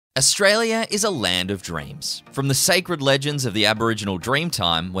Australia is a land of dreams. From the sacred legends of the Aboriginal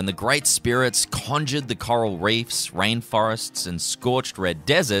Dreamtime, when the great spirits conjured the coral reefs, rainforests, and scorched red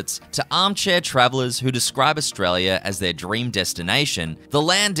deserts, to armchair travellers who describe Australia as their dream destination, the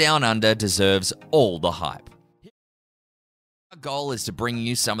land down under deserves all the hype. Our goal is to bring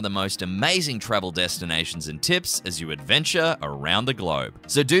you some of the most amazing travel destinations and tips as you adventure around the globe.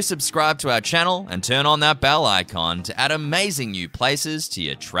 So do subscribe to our channel and turn on that bell icon to add amazing new places to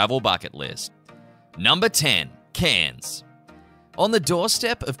your travel bucket list. Number 10. Cairns. On the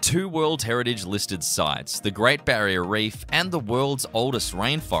doorstep of two World Heritage listed sites, the Great Barrier Reef and the world's oldest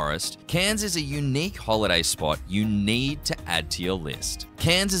rainforest, Cairns is a unique holiday spot you need to add to your list.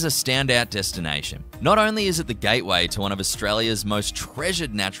 Cairns is a standout destination. Not only is it the gateway to one of Australia's most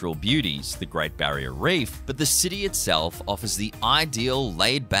treasured natural beauties, the Great Barrier Reef, but the city itself offers the ideal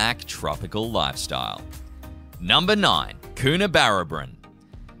laid-back tropical lifestyle. Number 9. Coonabarabran.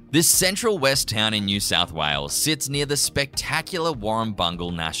 This central west town in New South Wales sits near the spectacular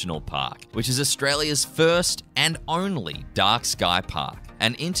Warrumbungle National Park, which is Australia's first and only dark sky park,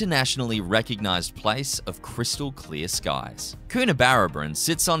 an internationally recognised place of crystal clear skies. Coonabarabran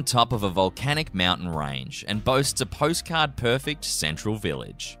sits on top of a volcanic mountain range and boasts a postcard-perfect central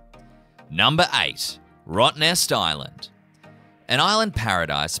village. Number 8. Rottnest Island. An island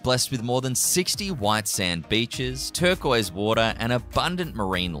paradise blessed with more than 60 white sand beaches, turquoise water, and abundant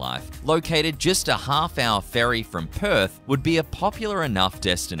marine life, located just a half-hour ferry from Perth, would be a popular enough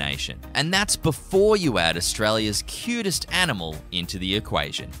destination. And that's before you add Australia's cutest animal into the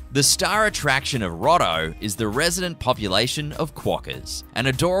equation. The star attraction of Rotto is the resident population of quokkas, an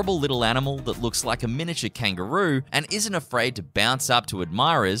adorable little animal that looks like a miniature kangaroo and isn't afraid to bounce up to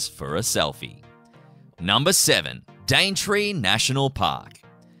admirers for a selfie. Number 7. Daintree National Park.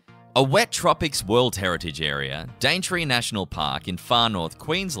 A wet tropics World Heritage Area, Daintree National Park in far north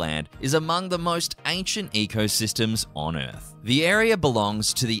Queensland is among the most ancient ecosystems on Earth. The area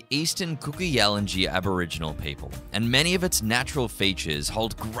belongs to the Eastern Kuku-Yalanji Aboriginal people, and many of its natural features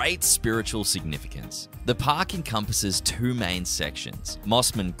hold great spiritual significance. The park encompasses two main sections: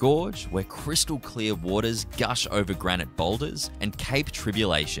 Mossman Gorge, where crystal clear waters gush over granite boulders, and Cape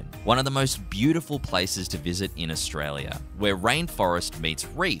Tribulation, one of the most beautiful places to visit in Australia, where rainforest meets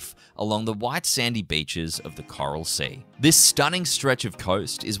reef along the white sandy beaches of the Coral Sea. This stunning stretch of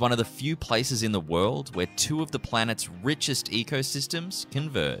coast is one of the few places in the world where two of the planet's richest ecosystems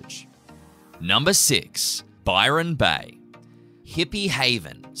converge. Number 6. Byron Bay. Hippie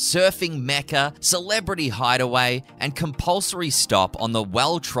haven, surfing mecca, celebrity hideaway, and compulsory stop on the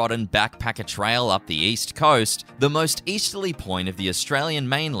well-trodden backpacker trail up the east coast, the most easterly point of the Australian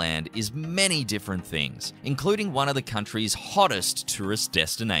mainland is many different things, including one of the country's hottest tourist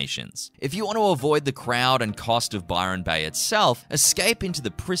destinations. If you want to avoid the crowd and cost of Byron Bay itself, escape into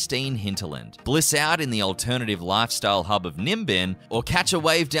the pristine hinterland, bliss out in the alternative lifestyle hub of Nimbin, or catch a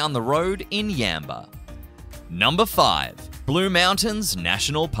wave down the road in Yamba. Number 5. Blue Mountains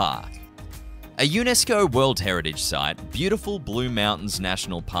National Park. A UNESCO World Heritage Site, beautiful Blue Mountains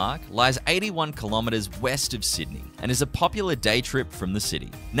National Park lies 81 kilometres west of Sydney and is a popular day trip from the city.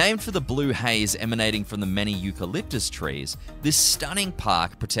 Named for the blue haze emanating from the many eucalyptus trees, this stunning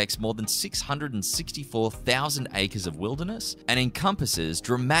park protects more than 664,000 acres of wilderness and encompasses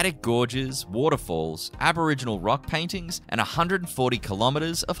dramatic gorges, waterfalls, Aboriginal rock paintings, and 140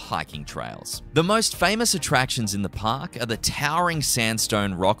 kilometres of hiking trails. The most famous attractions in the park are the towering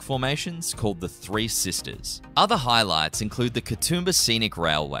sandstone rock formations called the Three Sisters. Other highlights include the Katoomba Scenic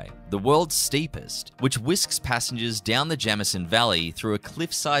Railway, the world's steepest, which whisks passengers down the Jamison Valley through a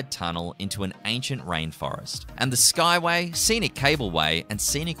cliffside tunnel into an ancient rainforest, and the Skyway, Scenic Cableway, and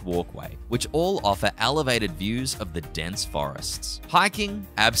Scenic Walkway, which all offer elevated views of the dense forests. Hiking,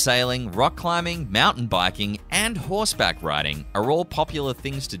 abseiling, rock climbing, mountain biking, and horseback riding are all popular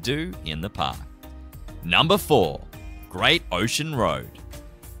things to do in the park. Number 4. Great Ocean Road.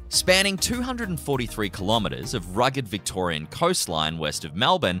 Spanning 243 kilometres of rugged Victorian coastline west of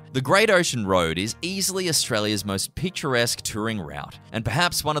Melbourne, the Great Ocean Road is easily Australia's most picturesque touring route, and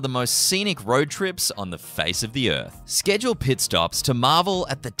perhaps one of the most scenic road trips on the face of the earth. Schedule pit stops to marvel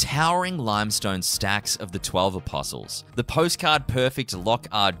at the towering limestone stacks of the 12 Apostles, the postcard-perfect Loch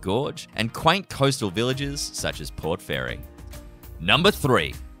Ard Gorge, and quaint coastal villages such as Port Fairy. Number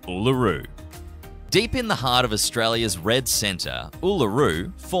 3. Uluru. Deep in the heart of Australia's red centre,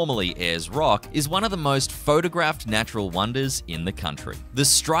 Uluru, formerly Ayers Rock, is one of the most photographed natural wonders in the country. The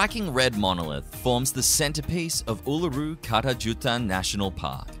striking red monolith forms the centrepiece of Uluru Kata National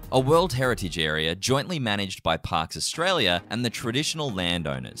Park, a World Heritage Area jointly managed by Parks Australia and the traditional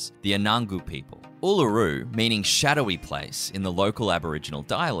landowners, the Anangu people. Uluru, meaning shadowy place in the local Aboriginal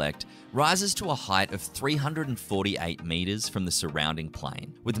dialect, rises to a height of 348 metres from the surrounding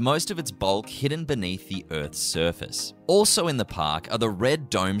plain, with most of its bulk hidden beneath the Earth's surface. Also in the park are the red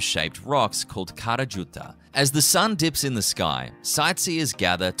dome-shaped rocks called Karajuta. As the sun dips in the sky, sightseers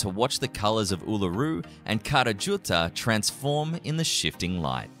gather to watch the colours of Uluru and Karajuta transform in the shifting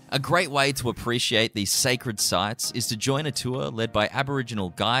light. A great way to appreciate these sacred sites is to join a tour led by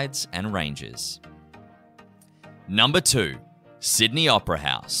Aboriginal guides and rangers. Number 2. Sydney Opera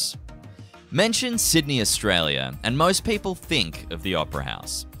House. Mention Sydney, Australia, and most people think of the Opera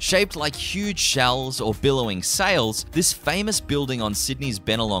House. Shaped like huge shells or billowing sails, this famous building on Sydney's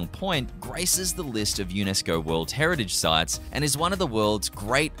Bennelong Point graces the list of UNESCO World Heritage Sites and is one of the world's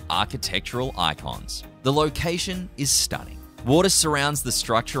great architectural icons. The location is stunning. Water surrounds the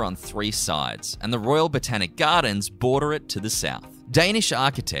structure on 3 sides, and the Royal Botanic Gardens border it to the south. Danish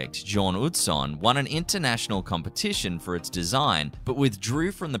architect John Utzon won an international competition for its design, but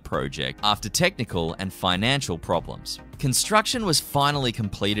withdrew from the project after technical and financial problems. Construction was finally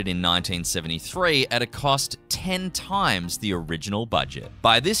completed in 1973 at a cost 10 times the original budget.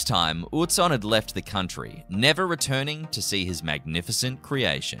 By this time, Utzon had left the country, never returning to see his magnificent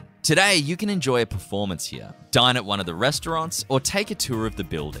creation. Today, you can enjoy a performance here, dine at one of the restaurants, or take a tour of the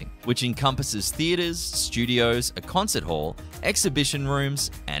building, which encompasses theatres, studios, a concert hall, exhibition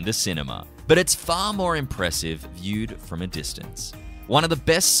rooms, and a cinema. But it's far more impressive viewed from a distance. One of the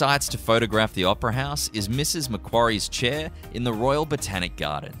best sites to photograph the Opera House is Mrs. Macquarie's chair in the Royal Botanic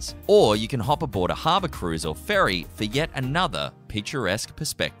Gardens. Or you can hop aboard a harbour cruise or ferry for yet another picturesque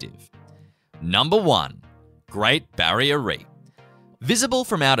perspective. Number 1. Great Barrier Reef. Visible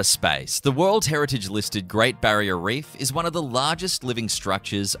from outer space, the World Heritage listed Great Barrier Reef is one of the largest living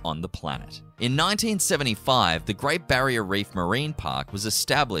structures on the planet. In 1975, the Great Barrier Reef Marine Park was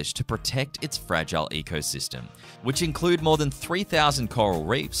established to protect its fragile ecosystem, which include more than 3,000 coral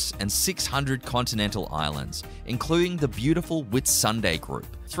reefs and 600 continental islands, including the beautiful Whitsunday Group,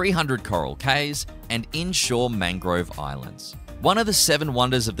 300 coral cays, and inshore mangrove islands. One of the 7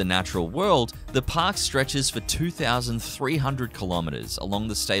 wonders of the natural world, the park stretches for 2,300 kilometres along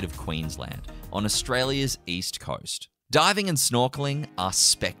the state of Queensland, on Australia's east coast. Diving and snorkeling are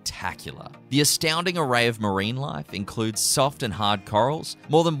spectacular. The astounding array of marine life includes soft and hard corals,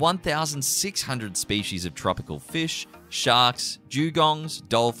 more than 1,600 species of tropical fish, sharks, dugongs,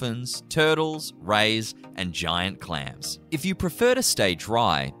 dolphins, turtles, rays, and giant clams. If you prefer to stay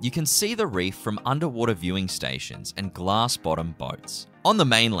dry, you can see the reef from underwater viewing stations and glass-bottom boats. On the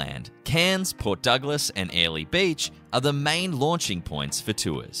mainland, Cairns, Port Douglas, and Airlie Beach are the main launching points for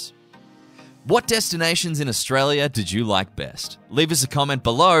tours. What destinations in Australia did you like best? Leave us a comment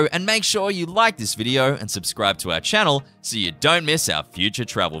below and make sure you like this video and subscribe to our channel so you don't miss our future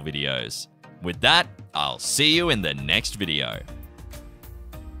travel videos. With that, I'll see you in the next video.